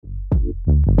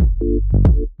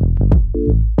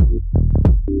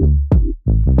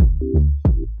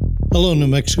Hello, New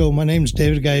Mexico. My name is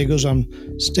David Gallegos. I'm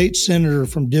state senator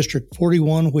from District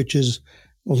 41, which is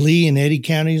Lee and Eddy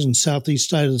counties in southeast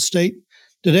side of the state.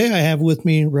 Today, I have with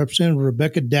me Representative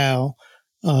Rebecca Dow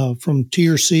from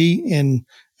TRC, and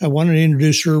I wanted to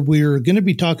introduce her. We're going to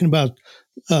be talking about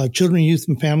Children, Youth,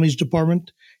 and Families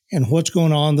Department and what's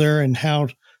going on there and how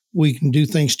we can do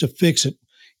things to fix it.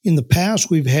 In the past,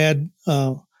 we've had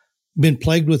been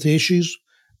plagued with issues.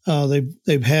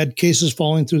 They've had cases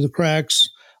falling through the cracks,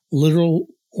 little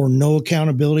or no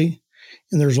accountability,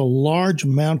 and there's a large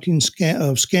mounting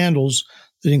of scandals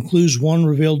that includes one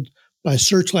revealed by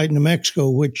Searchlight New Mexico,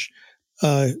 which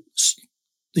the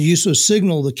use of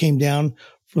Signal that came down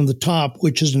from the top,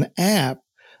 which is an app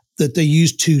that they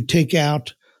use to take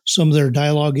out some of their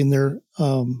dialogue in their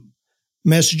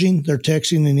messaging, their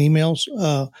texting and emails.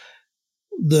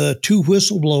 The two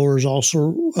whistleblowers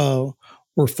also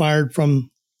were fired from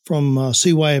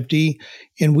CYFD,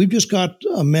 and we've just got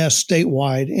a mess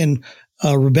statewide. And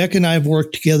Rebecca and I have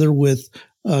worked together with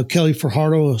Kelly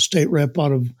Fajardo, a state rep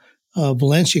out of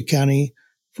Valencia County,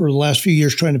 for the last few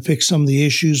years trying to fix some of the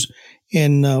issues.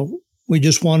 And we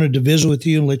just wanted to visit with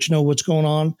you and let you know what's going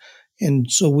on,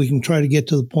 and so we can try to get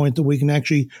to the point that we can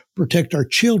actually protect our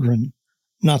children,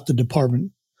 not the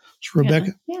department. So,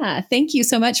 Rebecca? Yeah. Thank you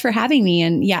so much for having me.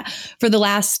 And for the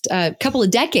last couple of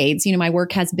decades, my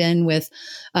work has been with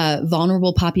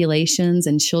vulnerable populations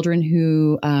and children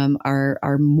who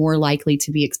are more likely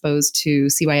to be exposed to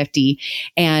CYFD.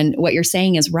 And what you're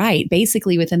saying is right.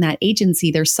 Basically, within that agency,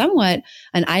 they're somewhat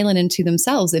an island unto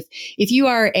themselves. If you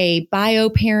are a bio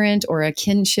parent or a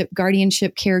kinship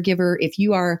guardianship caregiver, if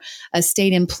you are a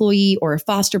state employee or a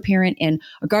foster parent and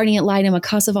a guardian ad litem, a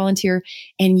CASA volunteer,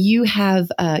 and you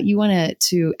have you want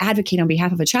to advocate on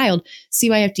behalf of a child,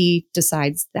 CYFD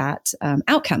decides that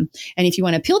outcome. And if you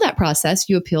want to appeal that process,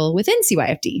 you appeal within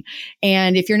CYFD.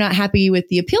 And if you're not happy with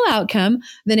the appeal outcome,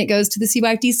 then it goes to the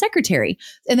CYFD secretary.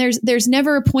 And there's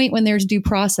never a point when there's due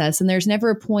process, and there's never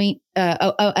a point,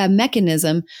 a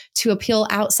mechanism to appeal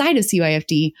outside of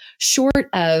CYFD, short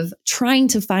of trying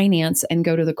to finance and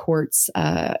go to the courts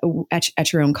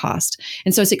at your own cost.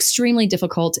 And so it's extremely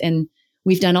difficult. And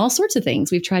we've done all sorts of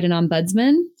things. We've tried an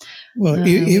ombudsman. Well,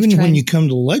 even when you come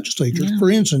to the legislature,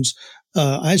 for instance,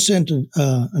 I sent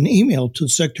an email to the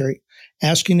secretary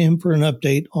asking him for an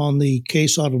update on the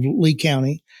case out of Lee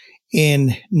County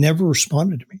and never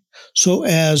responded to me. So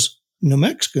as New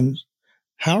Mexicans,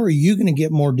 how are you going to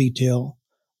get more detail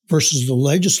versus the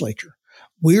legislature?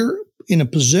 We're in a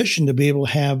position to be able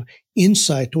to have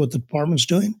insight to what the department's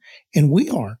doing, and we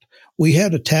aren't. We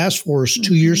had a task force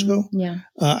 2 years ago. Yeah.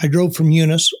 I drove from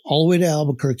Eunice all the way to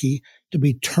Albuquerque to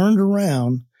be turned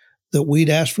around that we'd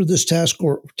asked for this task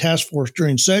force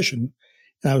during session.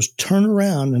 And I was turned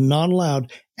around and not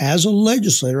allowed as a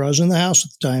legislator. I was in the House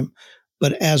at the time,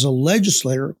 but as a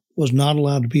legislator was not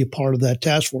allowed to be a part of that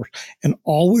task force. And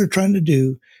all we were trying to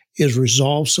do is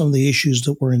resolve some of the issues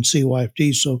that were in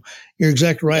CYFD. So you're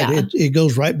exactly right. Yeah. It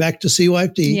goes right back to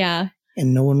CYFD. Yeah.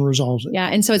 And no one resolves it. Yeah.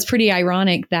 And so it's pretty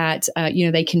ironic that,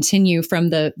 they continue from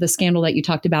the scandal that you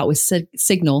talked about with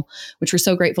Signal, which we're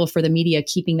so grateful for the media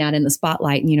keeping that in the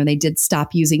spotlight. And, they did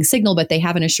stop using Signal, but they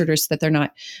haven't assured us that they're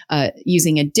not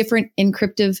using a different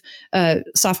encryptive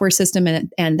software system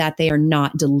and that they are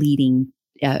not deleting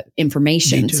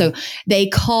information. So they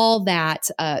call that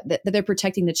they're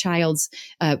protecting the child's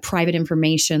private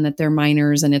information, that they're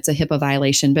minors, and it's a HIPAA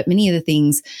violation. But many of the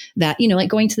things that, like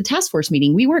going to the task force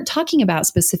meeting, we weren't talking about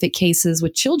specific cases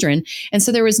with children. And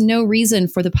so there was no reason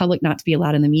for the public not to be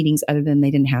allowed in the meetings other than they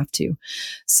didn't have to.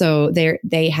 So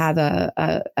they have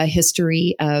a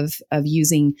history of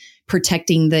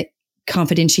protecting the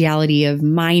confidentiality of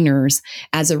minors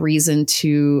as a reason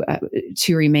to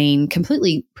remain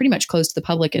completely, pretty much closed to the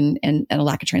public and a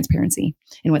lack of transparency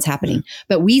in what's happening. Yeah.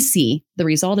 But we see the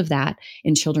result of that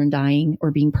in children dying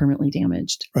or being permanently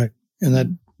damaged. Right. And that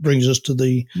brings us to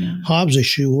the Hobbs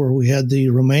issue where we had the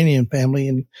Romanian family,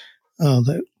 and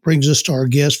that brings us to our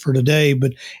guest for today.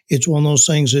 But it's one of those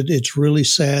things that it's really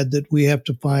sad that we have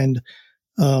to find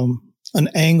an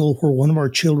angle where one of our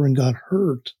children got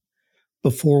hurt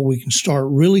before we can start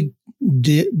really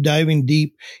diving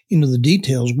deep into the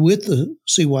details with the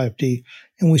CYFD,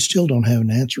 and we still don't have an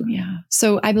answer. Yeah.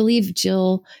 So I believe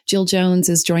Jill Jones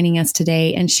is joining us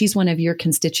today, and she's one of your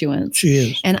constituents. She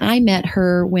is. And I met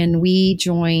her when we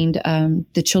joined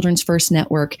the Children's First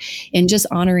Network, in just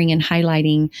honoring and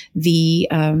highlighting the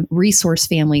resource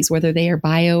families, whether they are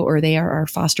bio or they are our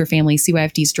foster families.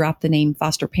 CYFD's dropped the name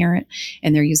foster parent,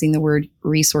 and they're using the word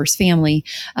resource family.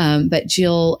 But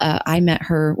Jill, I met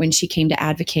her when she came to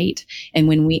advocate, and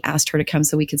when we asked her to come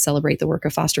so we could celebrate the work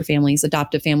of foster families,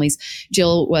 adoptive families. Jill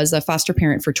Jill was a foster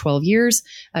parent for 12 years.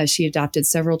 She adopted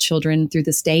several children through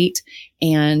the state,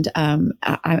 and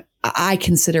I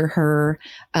consider her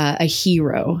a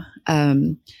hero.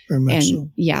 Very much so.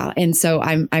 Yeah, and so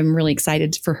I'm really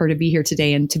excited for her to be here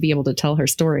today and to be able to tell her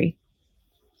story.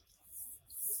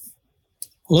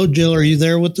 Hello, Jill. Are you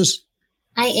there with us?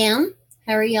 I am.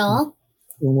 How are y'all?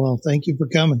 Well, thank you for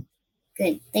coming.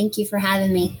 Good. Thank you for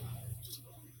having me.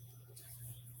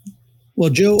 Well,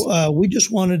 Jill, we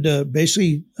just wanted to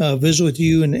basically visit with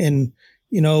you and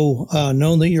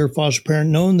knowing that you're a foster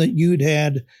parent, knowing that you'd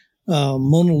had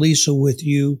Mona Lisa with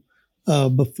you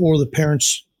before the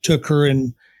parents took her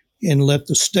and left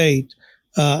the state.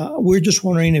 We're just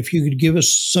wondering if you could give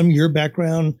us some of your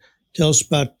background, tell us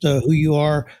about who you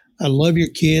are. I love your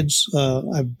kids.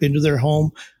 I've been to their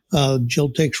home.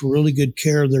 Jill takes really good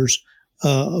care. There's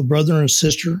a brother and a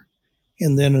sister,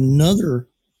 and then another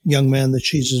young man that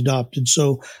she's adopted.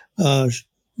 So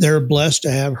they're blessed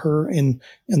to have her in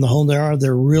the home they are.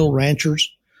 They're real ranchers.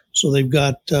 So they've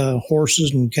got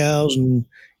horses and cows and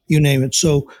you name it.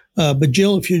 So, but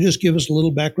Jill, if you just give us a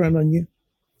little background on you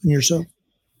and yourself.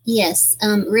 Yes.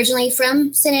 Originally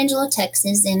from San Angelo,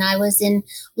 Texas, and I was in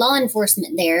law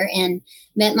enforcement there and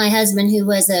met my husband, who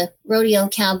was a rodeo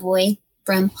cowboy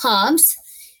from Hobbs.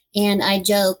 And I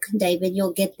joke, David,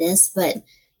 you'll get this, but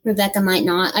Rebecca might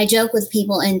not. I joke with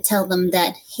people and tell them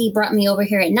that he brought me over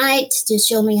here at night to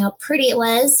show me how pretty it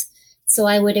was, so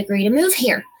I would agree to move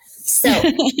here. So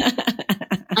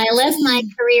I left my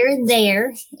career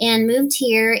there and moved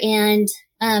here and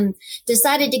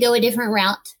decided to go a different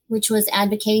route, which was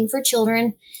advocating for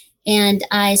children. And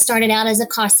I started out as a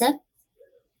CASA.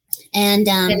 And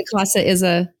CASA is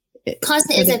a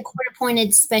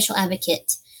court-appointed special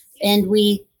advocate. And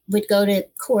we would go to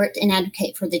court and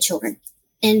advocate for the children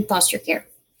in foster care.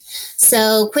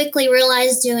 So quickly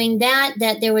realized doing that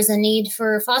there was a need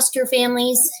for foster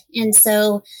families. And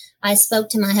so I spoke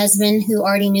to my husband, who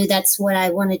already knew that's what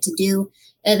I wanted to do.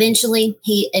 Eventually,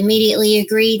 he immediately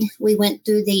agreed. We went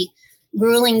through the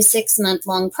grueling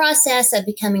 6-month-long process of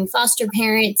becoming foster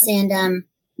parents and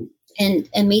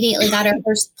immediately got our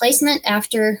first placement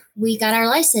after we got our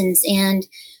license. And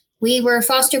we were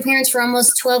foster parents for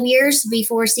almost 12 years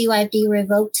before CYFD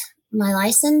revoked my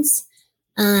license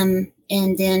and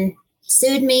then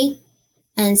sued me.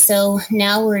 And so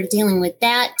now we're dealing with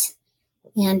that.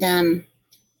 And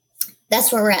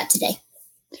that's where we're at today.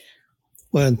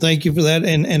 Well, thank you for that.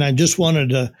 And I just wanted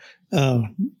to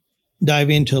dive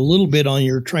into a little bit on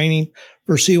your training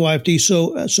for CYFD.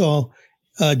 So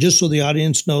just so the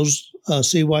audience knows,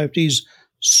 CYFD's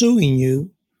suing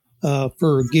you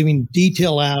for giving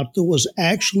detail out that was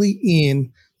actually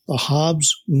in the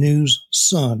Hobbs News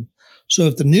Sun. So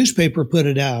if the newspaper put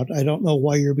it out, I don't know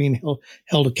why you're being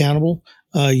held accountable.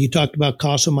 You talked about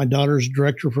CASA. My daughter's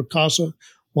director for CASA.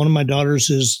 One of my daughters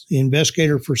is the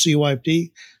investigator for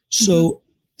CYFD. So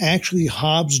actually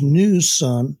Hobbs News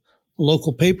Sun, a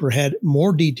local paper, had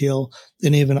more detail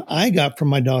than even I got from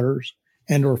my daughters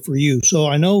and or for you. So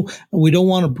I know we don't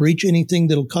want to breach anything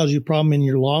that'll cause you a problem in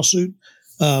your lawsuit,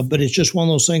 but it's just one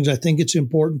of those things. I think it's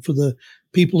important for the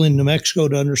people in New Mexico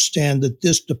to understand that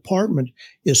this department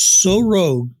is so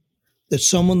rogue that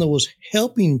someone that was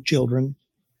helping children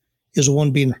is the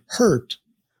one being hurt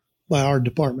by our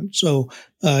department. So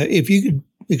if you could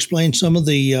explain some of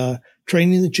the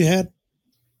training that you had.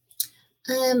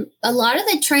 A lot of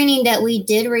the training that we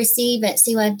did receive at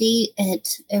CYFD,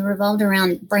 it revolved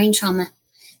around brain trauma.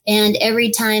 And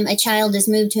every time a child is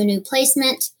moved to a new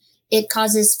placement, it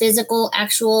causes physical,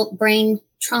 actual brain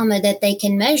trauma that they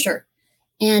can measure.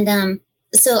 And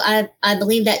so I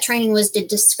believe that training was to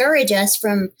discourage us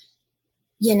from,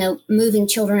 moving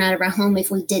children out of our home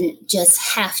if we didn't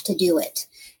just have to do it.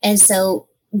 And so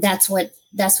that's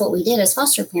what we did as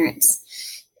foster parents.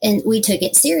 And we took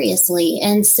it seriously.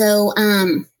 And so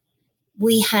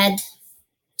we had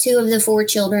 2 of the 4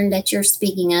 children that you're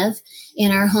speaking of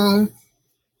in our home.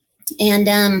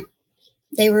 And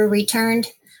they were returned,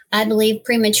 I believe,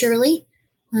 prematurely.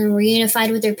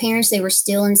 Reunified with their parents. They were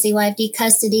still in CYFD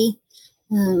custody.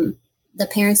 The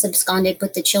parents absconded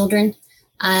with the children.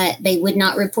 They would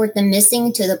not report them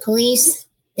missing to the police.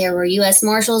 There were U.S.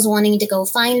 Marshals wanting to go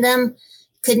find them.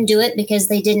 Couldn't do it because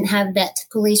they didn't have that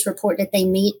police report that they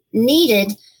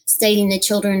needed stating the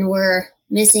children were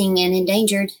missing and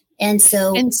endangered. And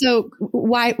so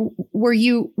why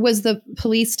was the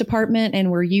police department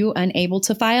and were you unable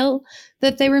to file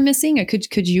that they were missing? Or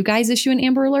could you guys issue an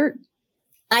Amber Alert?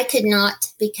 I could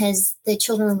not because the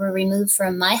children were removed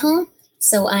from my home.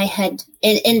 So I had,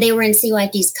 and they were in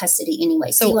CYFD's custody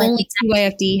anyway. So only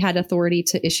CYFD had authority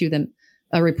to issue them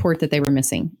a report that they were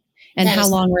missing. And how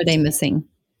long were they missing?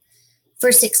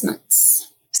 For 6 months.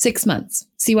 6 months.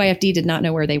 CYFD did not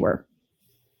know where they were.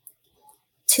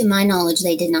 To my knowledge,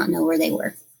 they did not know where they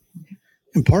were.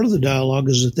 And part of the dialogue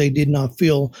is that they did not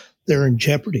feel they're in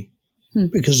jeopardy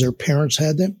because their parents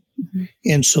had them. Mm-hmm.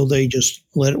 And so they just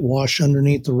let it wash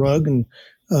underneath the rug and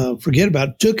forget about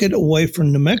it, took it away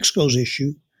from New Mexico's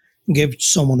issue and gave it to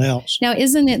someone else. Now,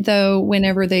 isn't it, though,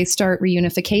 whenever they start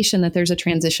reunification, that there's a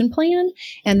transition plan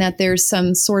and that there's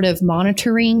some sort of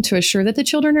monitoring to assure that the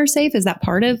children are safe? Is that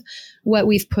part of what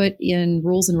we've put in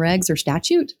rules and regs or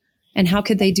statute? And how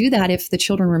could they do that if the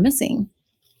children were missing?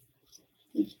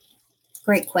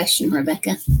 Great question,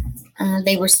 Rebecca.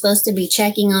 They were supposed to be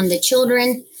checking on the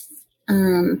children.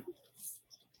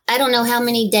 I don't know how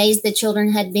many days the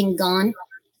children had been gone,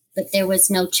 but there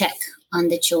was no check on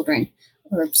the children.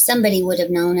 Or somebody would have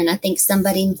known, and I think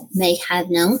somebody may have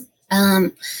known.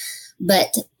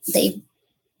 But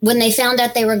when they found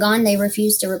out they were gone, they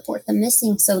refused to report them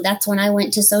missing. So that's when I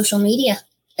went to social media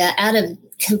out of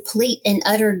complete and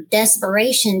utter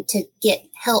desperation to get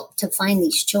help to find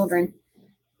these children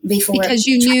before. Because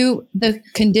you knew the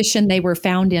condition they were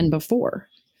found in before.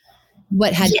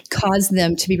 What had caused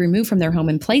them to be removed from their home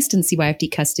and placed in CYFD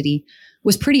custody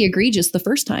was pretty egregious the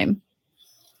first time.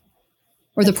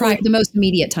 Or the most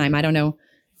immediate time. I don't know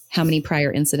how many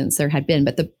prior incidents there had been,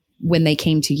 but when they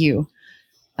came to you.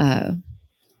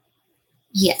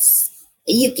 Yes.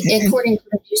 According to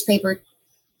the newspaper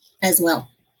as well.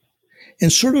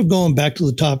 And sort of going back to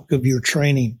the topic of your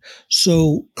training.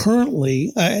 So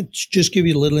currently, just give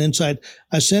you a little insight.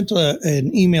 I sent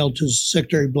an email to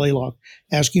Secretary Blaylock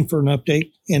asking for an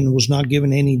update and was not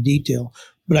given any detail.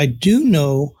 But I do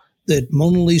know that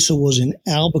Mona Lisa was in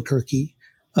Albuquerque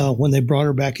when they brought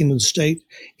her back into the state.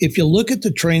 If you look at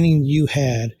the training you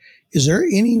had, is there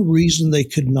any reason they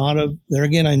could not have, there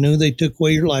again, I know they took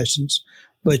away your license,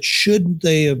 but should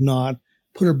they have not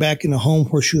put her back in a home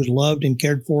where she was loved and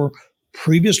cared for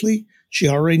previously? She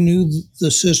already knew the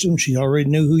system. She already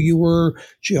knew who you were.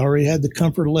 She already had the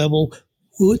comfort level.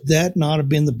 Would that not have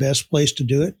been the best place to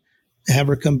do it? Have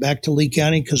her come back to Lee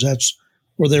County because that's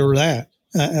where they were at.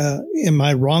 Am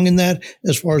I wrong in that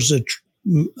as far as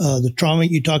the trauma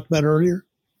you talked about earlier?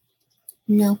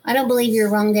 No, I don't believe you're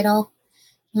wrong at all.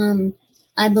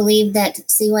 I believe that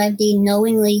CYFD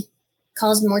knowingly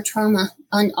caused more trauma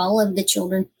on all of the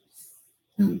children.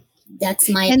 That's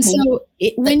my opinion.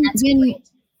 And so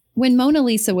when Mona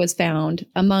Lisa was found,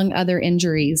 among other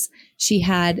injuries, she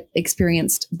had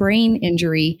experienced brain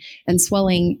injury and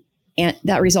swelling, and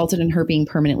that resulted in her being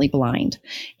permanently blind.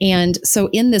 And so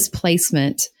in this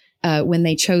placement, when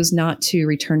they chose not to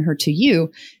return her to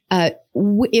you,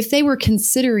 if they were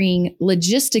considering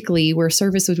logistically where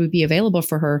services would be available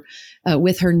for her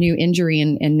with her new injury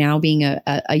and now being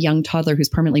a young toddler who's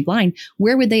permanently blind,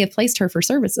 where would they have placed her for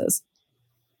services?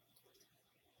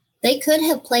 They could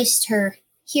have placed her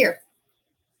here.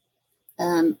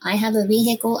 I have a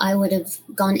vehicle. I would have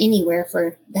gone anywhere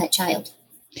for that child.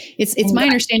 It's my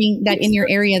understanding that in your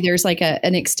area, there's like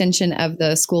an extension of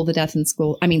the School of the Deaf and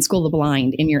School of the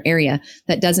Blind in your area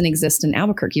that doesn't exist in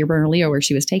Albuquerque or Bernalillo where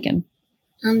she was taken.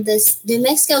 The New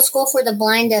Mexico School for the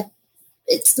Blind,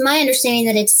 it's my understanding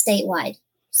that it's statewide.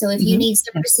 So if you need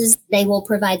services, they will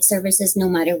provide services no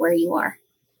matter where you are.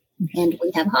 And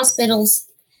we have hospitals.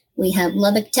 We have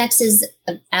Lubbock, Texas,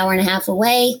 an hour and a half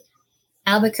away.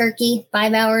 Albuquerque,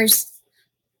 5 hours.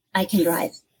 I can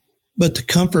drive. But the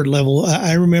comfort level,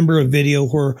 I remember a video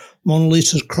where Mona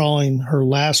Lisa's crawling her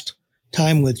last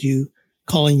time with you,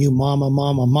 calling you mama,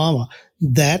 mama, mama.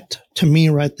 That, to me,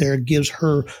 right there, gives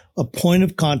her a point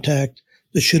of contact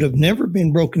that should have never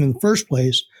been broken in the first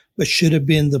place, but should have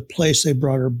been the place they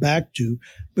brought her back to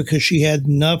because she had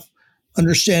enough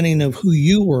understanding of who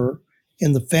you were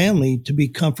and the family to be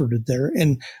comforted there.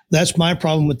 And that's my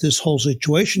problem with this whole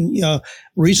situation.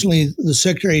 Recently, the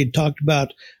secretary had talked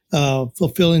about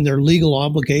fulfilling their legal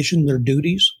obligation, their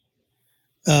duties.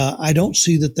 I don't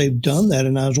see that they've done that.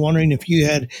 And I was wondering if you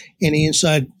had any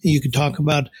insight you could talk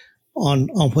about on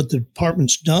what the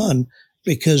department's done,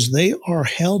 because they are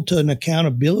held to an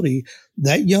accountability.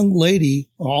 That young lady,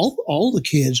 all the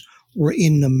kids were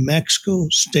in New Mexico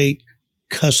state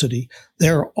custody.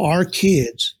 There are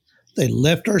kids. They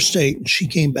left our state and she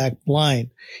came back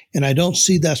blind. And I don't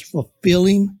see that's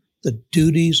fulfilling the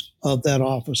duties of that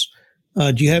office.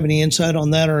 Do you have any insight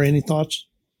on that or any thoughts?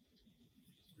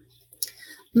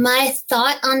 My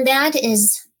thought on that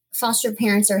is foster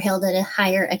parents are held at a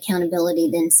higher accountability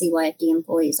than CYFD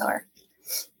employees are.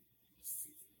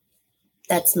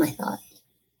 That's my thought.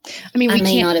 I mean, we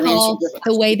can't call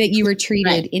the way that you were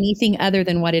treated anything other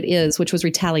than what it is, which was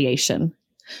retaliation.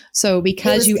 So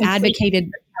because you advocated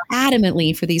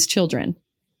adamantly for these children.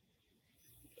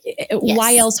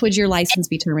 Why else would your license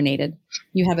be terminated?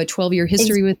 You have a 12-year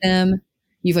history with them.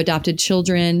 You've adopted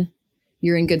children.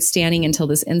 You're in good standing until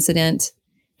this incident.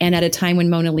 And at a time when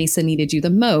Mona Lisa needed you the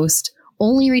most,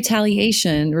 only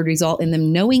retaliation would result in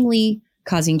them knowingly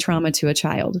causing trauma to a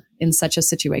child in such a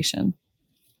situation.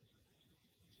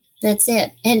 That's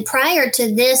it. And prior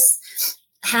to this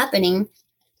happening,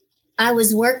 I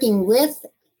was working with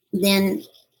then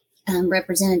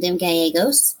Representative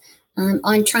Gallegos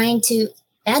on trying to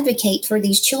advocate for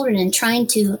these children and trying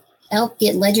to help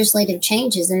get legislative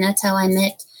changes. And that's how I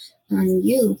met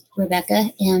you,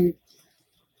 Rebecca. And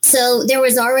so there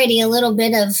was already a little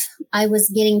bit of, I was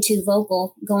getting too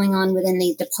vocal going on within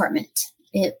the department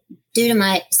due to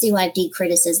my CYFD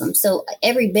criticism. So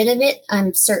every bit of it,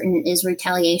 I'm certain, is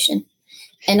retaliation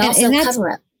and also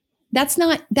cover up. That's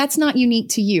not unique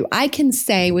to you. I can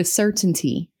say with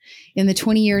certainty in the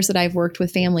 20 years that I've worked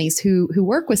with families who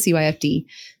work with CYFD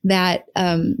that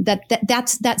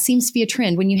seems to be a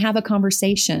trend. When you have a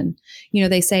conversation,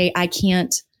 they say, I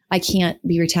can't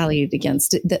be retaliated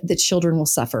against. The children will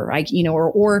suffer.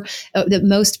 Or that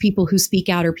most people who speak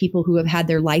out are people who have had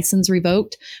their license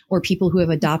revoked, or people who have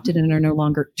adopted and are no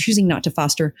longer choosing not to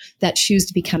foster, that choose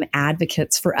to become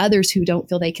advocates for others who don't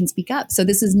feel they can speak up. So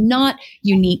this is not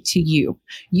unique to you.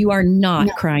 You are not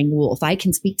crying wolf. I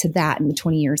can speak to that in the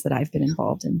 20 years that I've been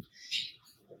involved in.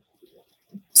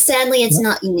 Sadly, it's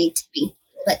not unique to me,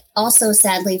 but also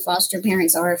sadly, foster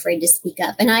parents are afraid to speak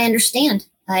up. And I understand.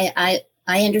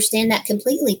 I understand that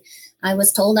completely. I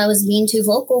was told I was being too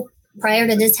vocal prior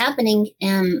to this happening,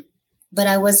 but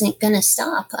I wasn't going to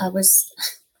stop. I was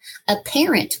a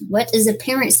parent. What is a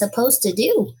parent supposed to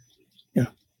do? Yeah.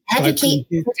 Advocate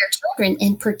for their children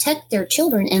and protect their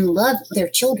children and love their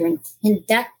children. And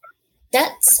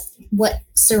that's what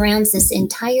surrounds this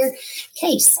entire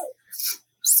case.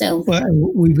 So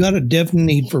we've got a definite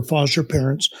need for foster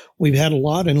parents. We've had a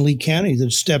lot in Lee County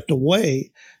that stepped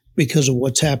away because of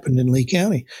what's happened in Lee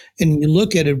County. And you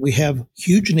look at it, we have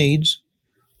huge needs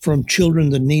from children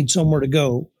that need somewhere to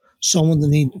go, someone that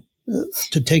need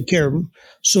to take care of them.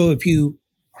 So if you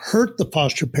hurt the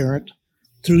foster parent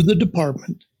through the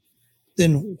department,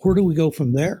 then where do we go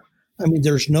from there? I mean,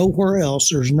 there's nowhere else.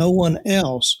 There's no one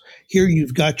else. Here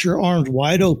you've got your arms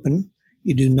wide open.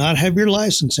 You do not have your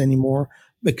license anymore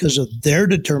because of their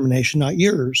determination, not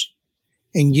yours.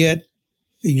 And yet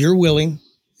you're willing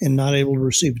and not able to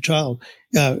receive a child.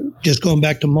 Just going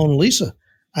back to Mona Lisa,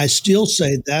 I still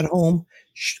say that home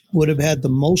would have had the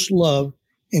most love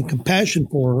and compassion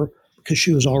for her because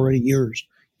she was already yours.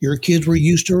 Your kids were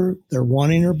used to her. They're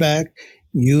wanting her back.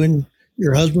 You and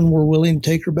your husband were willing to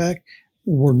take her back.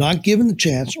 Were not given the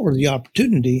chance or the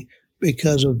opportunity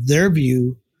because of their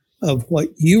view of what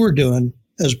you were doing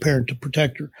as a parent to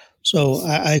protect her. So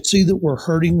I see that we're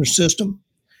hurting the system,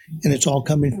 and it's all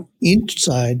coming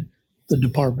inside the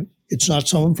department. It's not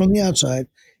someone from the outside.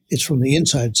 It's from the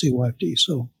inside CYFD.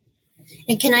 So,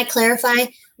 and can I clarify?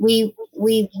 We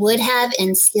would have,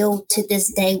 and still to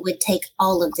this day would take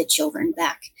all of the children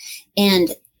back.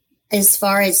 And as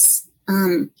far as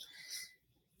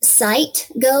sight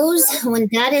goes, when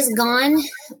that is gone,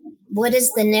 what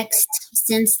is the next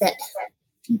sense that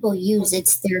people use?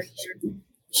 It's their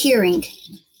hearing.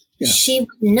 Yeah. She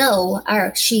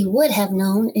would have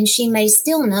known, and she may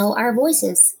still know our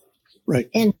voices. Right.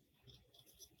 And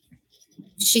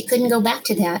she couldn't go back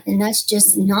to that. And that's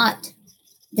just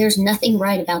there's nothing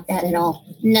right about that at all.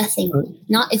 Nothing. Right.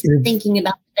 Not if you're thinking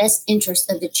about the best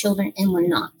interest of the children, and we're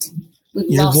not.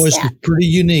 Your voice is pretty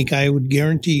unique. I would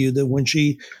guarantee you that when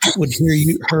she would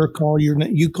hear her call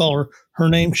you call her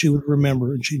name, she would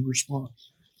remember and she'd respond.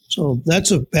 So that's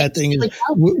a bad thing.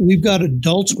 We've got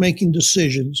adults making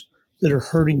decisions that are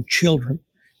hurting children,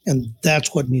 and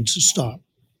that's what needs to stop.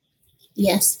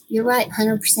 Yes, you're right,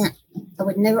 100%. I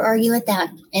would never argue with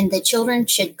that. And the children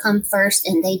should come first,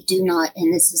 and they do not.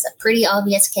 And this is a pretty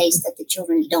obvious case that the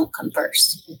children don't come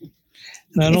first.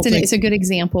 It's a good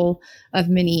example of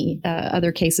many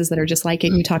other cases that are just like it.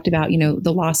 And you talked about,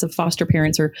 the loss of foster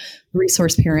parents or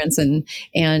resource parents, and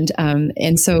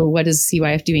so what is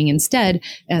CYF doing instead?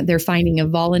 They're finding a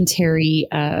voluntary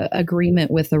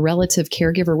agreement with a relative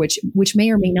caregiver, which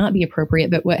may or may not be appropriate.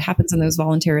 But what happens in those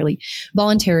voluntary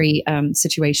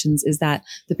situations is that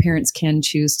the parents can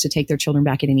choose to take their children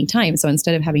back at any time. So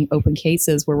instead of having open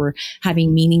cases where we're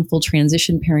having meaningful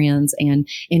transition periods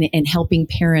and helping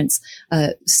parents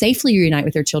safely reunite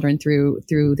with their children through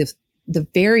the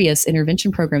various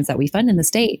intervention programs that we fund in the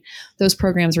state, those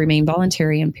programs remain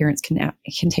voluntary and parents can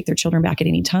take their children back at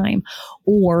any time,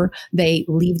 or they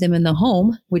leave them in the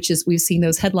home, which is, we've seen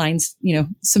those headlines,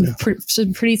 some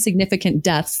pretty significant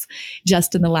deaths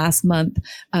just in the last month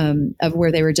of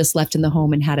where they were just left in the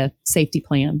home and had a safety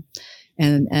plan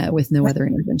and with no other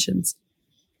interventions.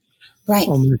 Right.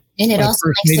 And it also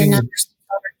makes their numbers.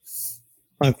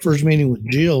 My first meeting with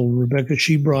Jill, Rebecca,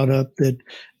 she brought up that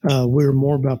we were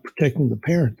more about protecting the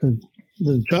parent than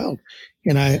the child.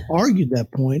 And I argued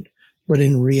that point, but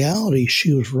in reality,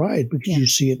 she was right because you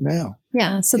see it now.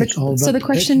 Yeah. So the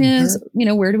question is,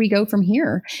 where do we go from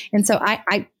here? And so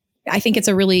I think it's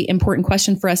a really important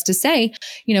question for us to say,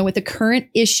 with the current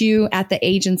issue at the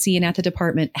agency and at the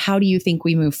department, how do you think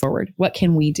we move forward? What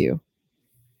can we do?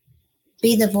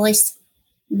 Be the voice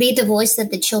that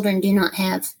the children do not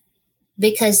have.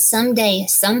 Because someday,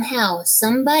 somehow,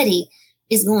 somebody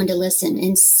is going to listen.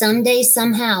 And someday,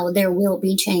 somehow, there will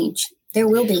be change. There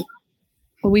will be.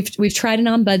 Well, we've tried an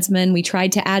ombudsman. We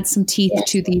tried to add some teeth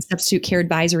to the Substitute Care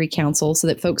Advisory Council so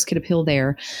that folks could appeal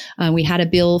there. We had a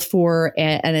bill for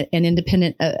an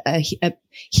independent a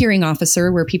hearing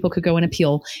officer where people could go and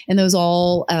appeal. And those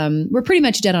all were pretty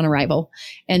much dead on arrival.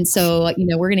 And so,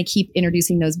 we're going to keep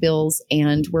introducing those bills.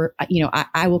 And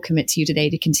I will commit to you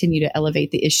today to continue to elevate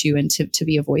the issue and to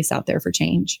be a voice out there for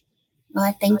change. Well,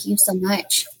 I thank you so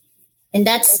much. And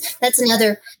that's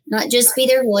another, not just be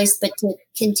their voice, but to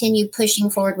continue pushing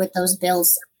forward with those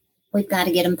bills. We've got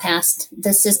to get them passed.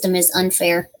 The system is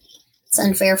unfair. It's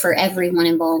unfair for everyone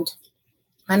involved.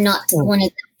 I'm not one of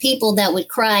the people that would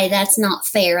cry, that's not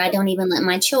fair. I don't even let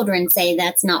my children say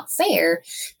that's not fair.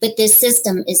 But this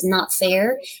system is not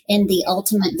fair. And the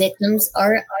ultimate victims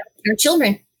are our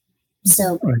children.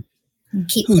 So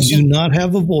keep pushing. Who do not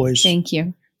have a voice. Thank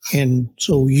you. And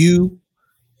so you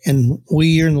and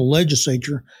we here in the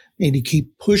legislature need to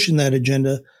keep pushing that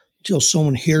agenda until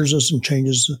someone hears us and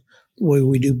changes the way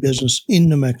we do business in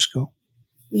New Mexico.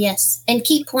 Yes. And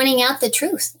keep pointing out the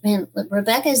truth. Man,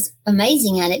 Rebecca's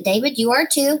amazing at it. David, you are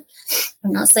too.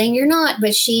 I'm not saying you're not,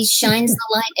 but she shines the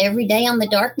light every day on the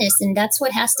darkness. And that's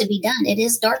what has to be done. It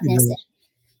is darkness.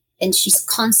 And she's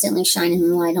constantly shining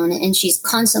the light on it. And she's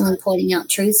constantly pointing out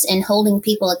truths and holding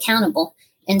people accountable.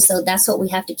 And so that's what we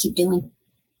have to keep doing.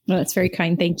 Well, that's very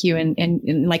kind. Thank you.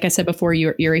 And like I said before,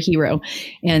 you're a hero.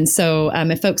 And so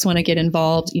if folks want to get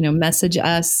involved, message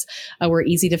us. We're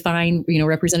easy to find,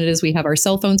 representatives. We have our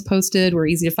cell phones posted. We're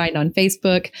easy to find on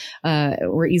Facebook.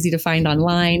 We're easy to find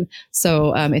online.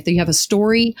 So if you have a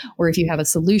story or if you have a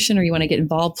solution or you want to get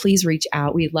involved, please reach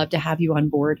out. We'd love to have you on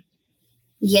board.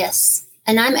 Yes.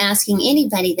 And I'm asking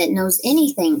anybody that knows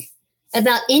anything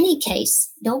about any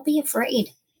case, don't be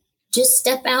afraid. Just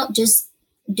step out, just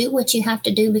do what you have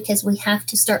to do because we have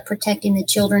to start protecting the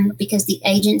children because the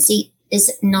agency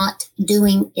is not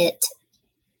doing it.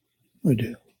 We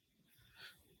do.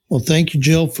 Well, thank you,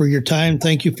 Jill, for your time.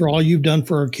 Thank you for all you've done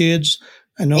for our kids.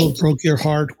 I know it broke your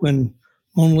heart when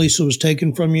Mona Lisa was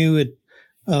taken from you. It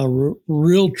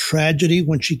real tragedy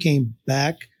when she came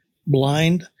back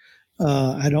blind.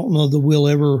 I don't know that we'll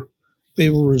ever be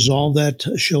able to resolve that.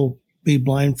 She'll be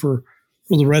blind for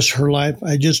the rest of her life.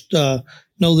 I just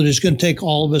know that it's going to take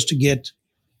all of us to get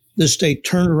this state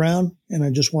turned around. And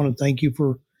I just want to thank you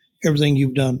for everything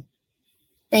you've done.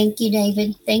 Thank you,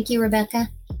 David. Thank you, Rebecca.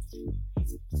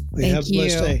 Have a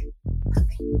blessed day.